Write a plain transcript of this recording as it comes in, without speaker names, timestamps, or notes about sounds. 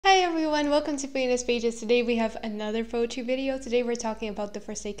everyone, welcome to Famous Pages. Today we have another poetry video. Today we're talking about The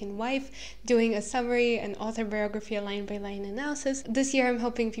Forsaken Wife, doing a summary, an author biography, a line-by-line analysis. This year I'm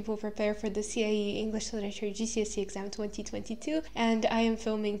helping people prepare for the CIE English Literature GCSE exam 2022, and I am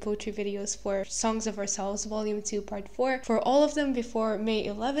filming poetry videos for Songs of Ourselves Volume 2 Part 4 for all of them before May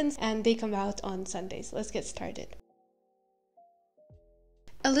 11th, and they come out on Sundays. Let's get started.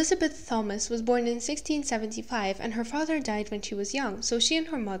 Elizabeth Thomas was born in 1675, and her father died when she was young, so she and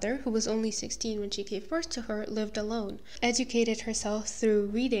her mother, who was only 16 when she gave birth to her, lived alone, educated herself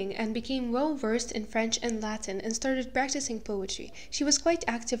through reading, and became well versed in French and Latin, and started practicing poetry. She was quite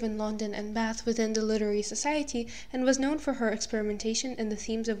active in London and Bath within the literary society, and was known for her experimentation in the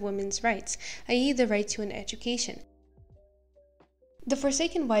themes of women's rights, i.e. the right to an education. The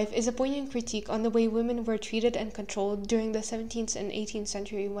Forsaken Wife is a poignant critique on the way women were treated and controlled during the 17th and 18th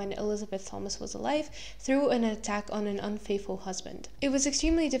century when Elizabeth Thomas was alive, through an attack on an unfaithful husband. It was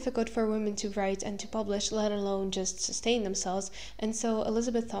extremely difficult for women to write and to publish, let alone just sustain themselves, and so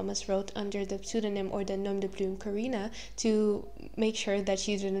Elizabeth Thomas wrote under the pseudonym or the nom de plume Corinna to make sure that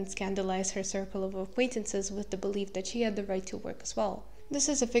she didn't scandalize her circle of acquaintances with the belief that she had the right to work as well. This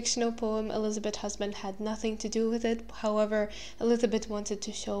is a fictional poem. Elizabeth's husband had nothing to do with it. However, Elizabeth wanted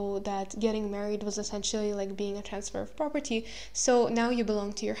to show that getting married was essentially like being a transfer of property. So now you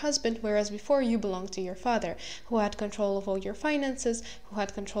belong to your husband, whereas before you belonged to your father, who had control of all your finances, who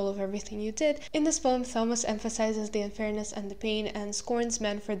had control of everything you did. In this poem, Thomas emphasizes the unfairness and the pain and scorns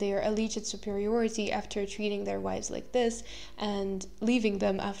men for their alleged superiority after treating their wives like this and leaving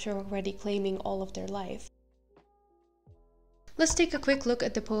them after already claiming all of their life. Let's take a quick look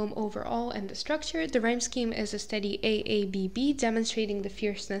at the poem overall and the structure. The rhyme scheme is a steady AABB, demonstrating the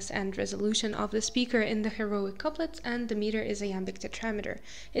fierceness and resolution of the speaker in the heroic couplets, and the meter is a iambic tetrameter.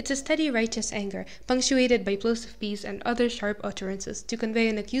 It's a steady righteous anger, punctuated by plosive P's and other sharp utterances, to convey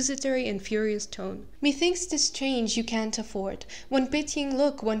an accusatory and furious tone. Methinks 'tis strange you can't afford one pitying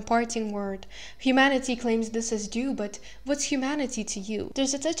look, one parting word. Humanity claims this as due, but what's humanity to you?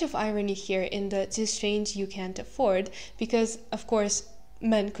 There's a touch of irony here in the 'tis strange you can't afford, because of course,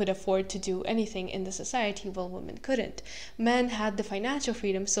 men could afford to do anything in the society while women couldn't. Men had the financial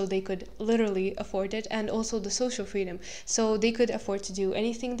freedom, so they could literally afford it, and also the social freedom, so they could afford to do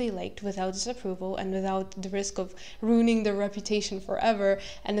anything they liked without disapproval and without the risk of ruining their reputation forever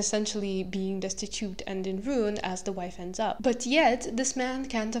and essentially being destitute and in ruin as the wife ends up. But yet, this man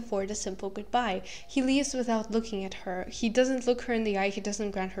can't afford a simple goodbye. He leaves without looking at her. He doesn't look her in the eye, he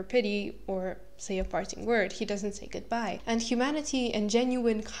doesn't grant her pity or say a parting word. He doesn't say goodbye. And humanity and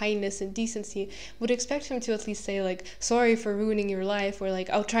genuine kindness and decency would expect him to at least say like, sorry for ruining your life, or like,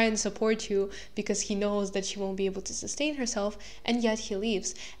 I'll try and support you, because he knows that she won't be able to sustain herself, and yet he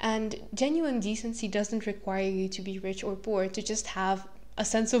leaves. And genuine decency doesn't require you to be rich or poor to just have a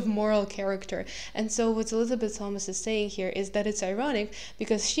sense of moral character. And so what Elizabeth Thomas is saying here is that it's ironic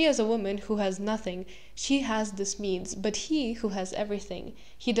because she, as a woman who has nothing, she has this means, but he, who has everything,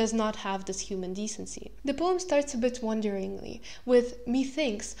 he does not have this human decency. The poem starts a bit wonderingly with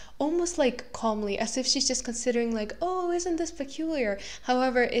methinks, almost like calmly, as if she's just considering like, oh, isn't this peculiar?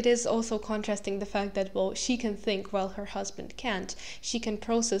 However, it is also contrasting the fact that, well, she can think while her husband can't. She can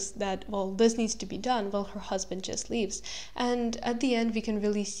process that, well, this needs to be done while her husband just leaves. And at the end, we can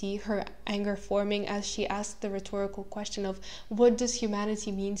really see her anger forming as she asks the rhetorical question of, what does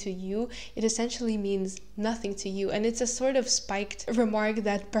humanity mean to you? It essentially means nothing to you, and it's a sort of spiked remark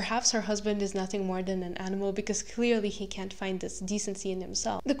that perhaps her husband is nothing more than an animal, because clearly he can't find this decency in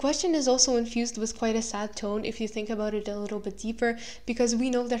himself. The question is also infused with quite a sad tone if you think about it a little bit deeper, because we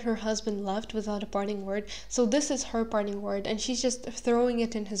know that her husband left without a parting word, so this is her parting word, and she's just throwing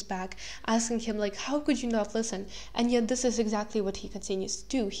it in his back, asking him like, how could you not listen? And yet this is exactly what he continues to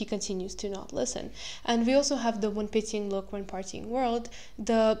do. He continues to not listen. And we also have the one pitying look, one parting word.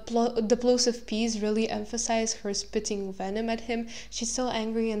 The plosive P's really emphasize her spitting venom at him. She's so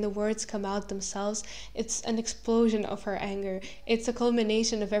angry and the words come out themselves. It's an explosion of her anger. It's a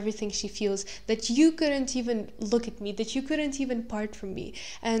culmination of everything she feels, that you couldn't even look at me, that you couldn't even part from me.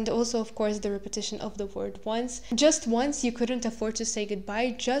 And also, of course, the repetition of the word once. Just once you couldn't afford to say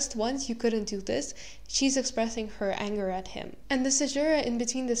goodbye. Just once you couldn't do this. She's expressing her anger at him. And the caesura in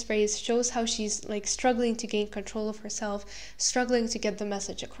between this phrase shows how she's like struggling to gain control of herself, struggling to get the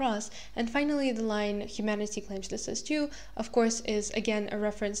message across. And finally, the line, humanity claims this as due, of course, is again a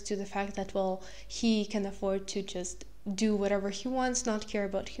reference to the fact that, well, he can afford to just do whatever he wants, not care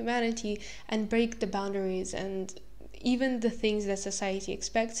about humanity, and break the boundaries and even the things that society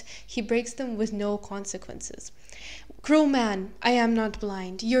expects, he breaks them with no consequences. Cruel man, I am not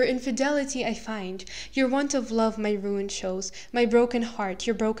blind. Your infidelity I find. Your want of love my ruin shows. My broken heart,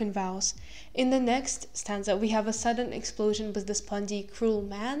 your broken vows. In the next stanza, we have a sudden explosion with the spondy cruel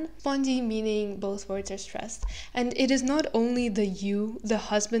man. Spondy meaning both words are stressed. And it is not only the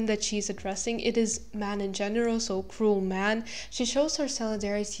husband that she's addressing, it is man in general, so cruel man. She shows her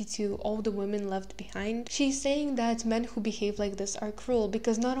solidarity to all the women left behind. She's saying that men who behave like this are cruel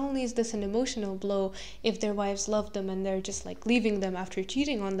because not only is this an emotional blow if their wives love them and they're just like leaving them after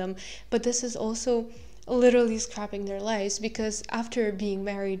cheating on them, but this is also literally scrapping their lives, because after being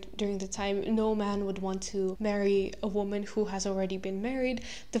married during the time, no man would want to marry a woman who has already been married.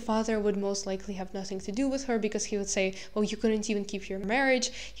 The father would most likely have nothing to do with her because he would say, well, you couldn't even keep your marriage.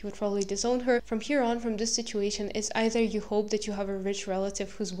 He would probably disown her. From here on, from this situation, it's either you hope that you have a rich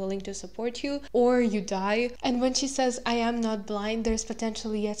relative who's willing to support you, or you die. And when she says, I am not blind, there's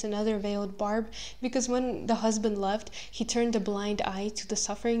potentially yet another veiled barb, because when the husband left, he turned a blind eye to the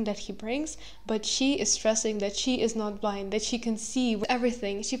suffering that he brings, but she is stressing that she is not blind, that she can see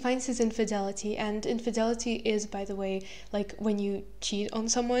everything. She finds his infidelity, and infidelity is, by the way, like when you cheat on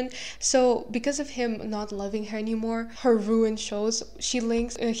someone. So because of him not loving her anymore, her ruin shows. She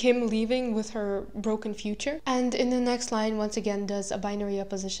links him leaving with her broken future. And in the next line, once again, does a binary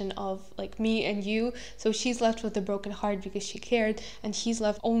opposition of like me and you. So she's left with the broken heart because she cared, and he's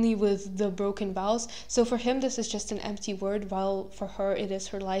left only with the broken vows. So for him, this is just an empty word, while for her, it is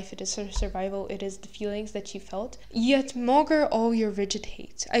her life, it is her survival, it is the feelings that she felt. Yet maugre all your rigid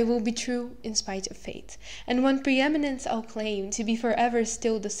hate, I will be true in spite of fate, and one preeminence I'll claim, to be forever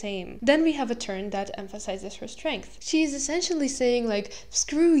still the same. Then we have a turn that emphasizes her strength. She is essentially saying like,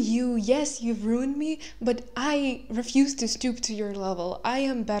 screw you, yes, you've ruined me, but I refuse to stoop to your level. I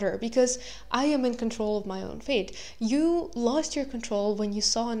am better because I am in control of my own fate. You lost your control when you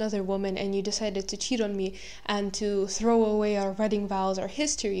saw another woman and you decided to cheat on me and to throw away our wedding vows, our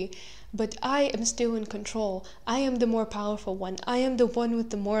history. But I am still in control. I am the more powerful one. I am the one with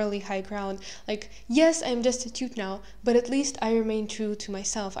the morally high ground. Like, yes, I am destitute now, but at least I remain true to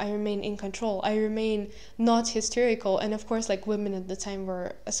myself. I remain in control. I remain not hysterical. And of course, like, women at the time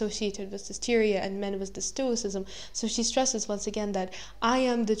were associated with hysteria and men with the stoicism. So she stresses once again that I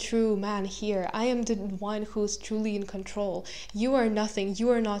am the true man here. I am the one who is truly in control. You are nothing. You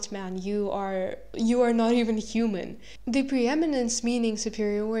are not man. You are not even human. The preeminence, meaning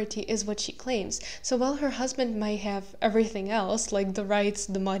superiority, is what she claims. So while her husband might have everything else, like the rights,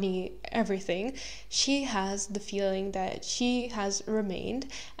 the money, everything, she has the feeling that she has remained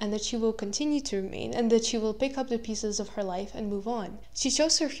and that she will continue to remain and that she will pick up the pieces of her life and move on. She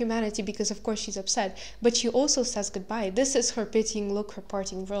shows her humanity because of course she's upset, but she also says goodbye. This is her pitying look, her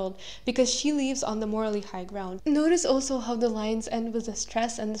parting world, because she leaves on the morally high ground. Notice also how the lines end with a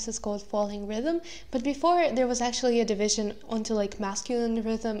stress, and this is called falling rhythm, but before there was actually a division onto like masculine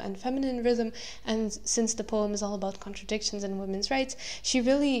rhythm and feminine rhythm, and since the poem is all about contradictions and women's rights, she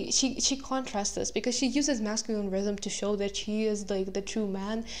contrasts this because she uses masculine rhythm to show that she is like the true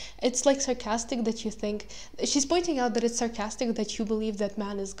man. It's like sarcastic that you think, she's pointing out that it's sarcastic that you believe that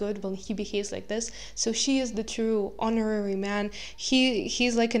man is good when he behaves like this. So she is the true honorary man.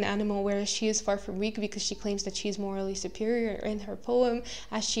 He's like an animal, whereas she is far from weak because she claims that she's morally superior in her poem,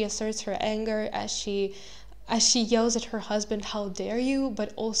 as she asserts her anger, as she yells at her husband, how dare you,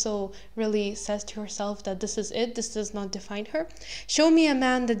 but also really says to herself that this is it, this does not define her. Show me a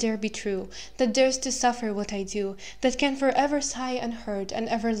man that dare be true, that dares to suffer what I do, that can forever sigh unheard and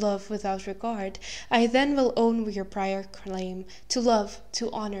ever love without regard. I then will own your prior claim, to love, to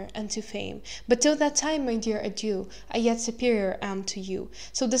honor, and to fame. But till that time, my dear, adieu, I yet superior am to you.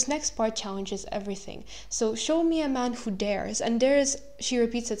 So this next part challenges everything. So show me a man who dares, and dares, she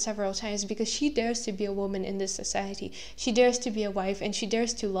repeats it several times because she dares to be a woman in this society. She dares to be a wife, and she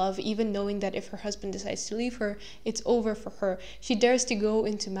dares to love, even knowing that if her husband decides to leave her, it's over for her. She dares to go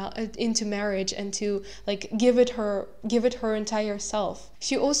into marriage and to like give it her entire self.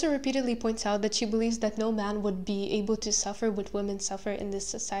 She also repeatedly points out that she believes that no man would be able to suffer what women suffer in this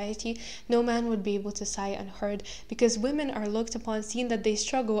society. No man would be able to sigh unheard, because women are looked upon, seen that they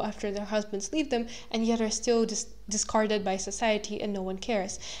struggle after their husbands leave them, and yet are still discarded by society and no one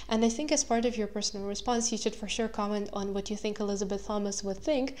cares. And I think as part of your personal response, you should for sure comment on what you think Elizabeth Thomas would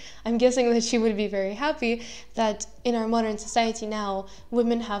think. I'm guessing that she would be very happy that in our modern society now,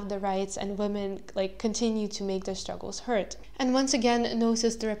 women have the rights and women like continue to make their struggles heard. And once again,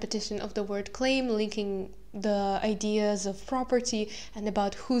 notice the repetition of the word claim, linking the ideas of property and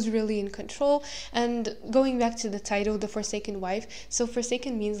about who's really in control. And going back to the title, The Forsaken Wife, so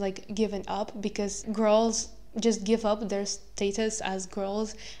forsaken means like given up, because girls just give up their status as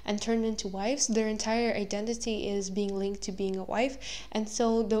girls and turn into wives. Their entire identity is being linked to being a wife. And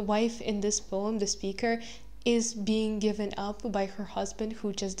so the wife in this poem, the speaker, is being given up by her husband,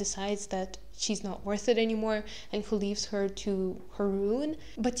 who just decides that she's not worth it anymore and who leaves her to her ruin.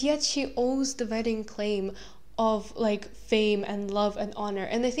 But yet she owes the wedding claim of like fame and love and honor.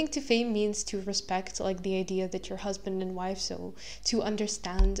 And I think to fame means to respect like the idea that you're husband and wife, so to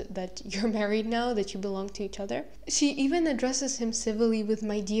understand that you're married now, that you belong to each other. She even addresses him civilly with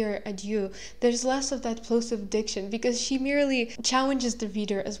my dear adieu. There's less of that plosive diction because she merely challenges the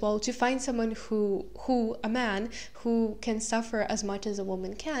reader as well to find someone a man who can suffer as much as a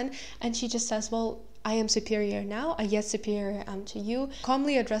woman can. And she just says, well, I am superior now, I yet superior am to you,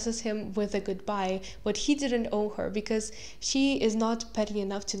 calmly addresses him with a goodbye, what he didn't owe her, because she is not petty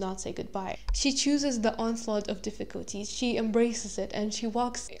enough to not say goodbye. She chooses the onslaught of difficulties, she embraces it, and she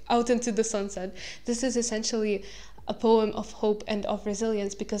walks out into the sunset. This is essentially a poem of hope and of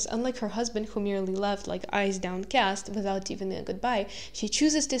resilience, because unlike her husband, who merely left like eyes downcast without even a goodbye, she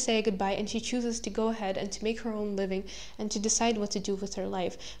chooses to say a goodbye, and she chooses to go ahead and to make her own living and to decide what to do with her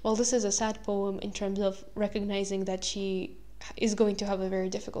life. While this is a sad poem in terms of recognizing that she is going to have a very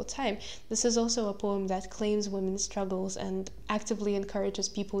difficult time, this is also a poem that claims women's struggles and actively encourages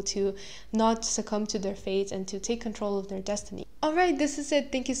people to not succumb to their fate and to take control of their destiny. Alright, this is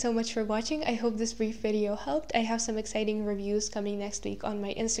it. Thank you so much for watching. I hope this brief video helped. I have some exciting reviews coming next week on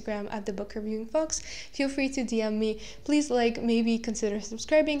my Instagram at the Book Reviewing Fox. Feel free to DM me. Please maybe consider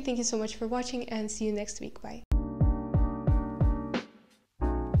subscribing. Thank you so much for watching and see you next week. Bye.